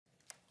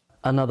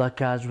Another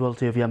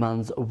casualty of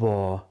Yemen's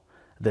war.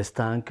 This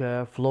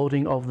tanker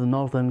floating off the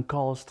northern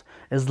coast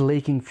is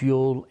leaking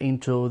fuel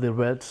into the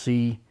Red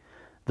Sea.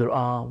 There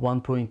are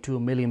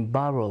 1.2 million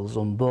barrels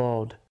on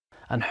board,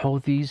 and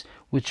Houthis,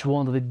 which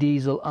want the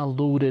diesel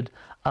unloaded,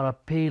 are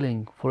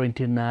appealing for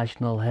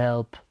international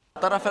help.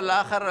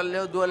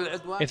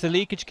 If the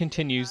leakage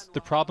continues,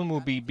 the problem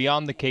will be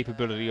beyond the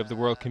capability of the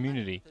world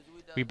community.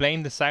 We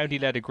blame the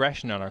Saudi-led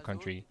aggression on our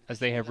country, as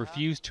they have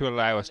refused to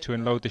allow us to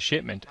unload the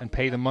shipment and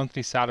pay the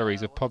monthly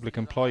salaries of public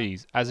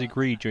employees, as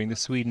agreed during the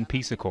Sweden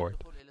peace accord.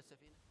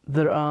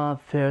 There are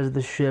fears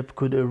the ship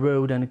could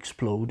erode and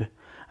explode,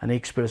 and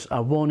experts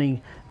are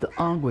warning the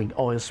ongoing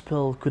oil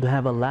spill could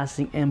have a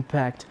lasting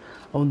impact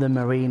on the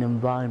marine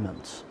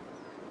environment.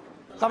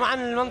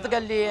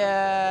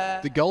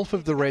 The Gulf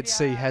of the Red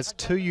Sea has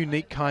two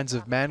unique kinds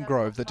of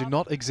mangrove that do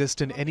not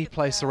exist in any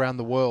place around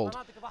the world.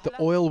 The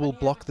oil will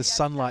block the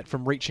sunlight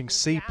from reaching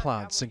sea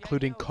plants,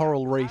 including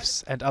coral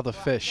reefs and other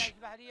fish.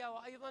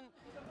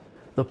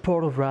 The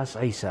port of Ras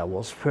Isa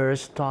was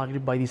first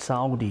targeted by the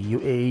Saudi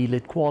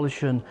UAE-led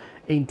coalition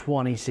in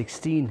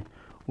 2016,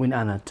 when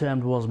an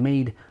attempt was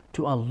made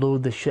to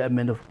unload the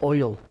shipment of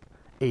oil.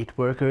 8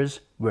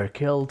 workers were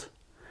killed.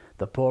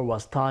 The port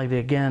was targeted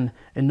again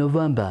in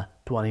November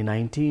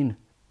 2019.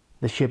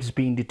 The ship's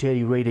been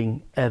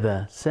deteriorating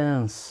ever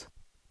since.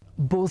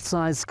 Both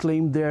sides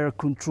claim their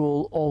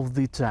control of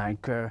the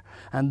tanker,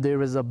 and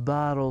there is a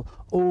battle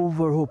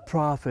over who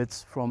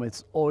profits from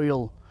its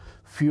oil.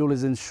 Fuel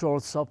is in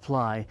short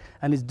supply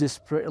and is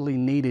desperately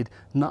needed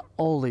not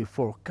only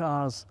for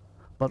cars,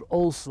 but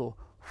also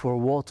for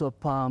water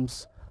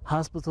pumps,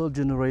 hospital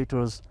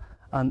generators,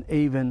 and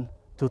even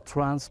to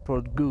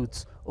transport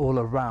goods all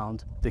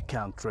around the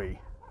country.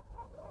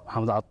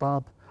 Mohammed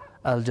al-Attab,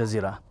 Al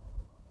Jazeera,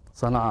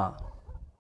 Sanaa.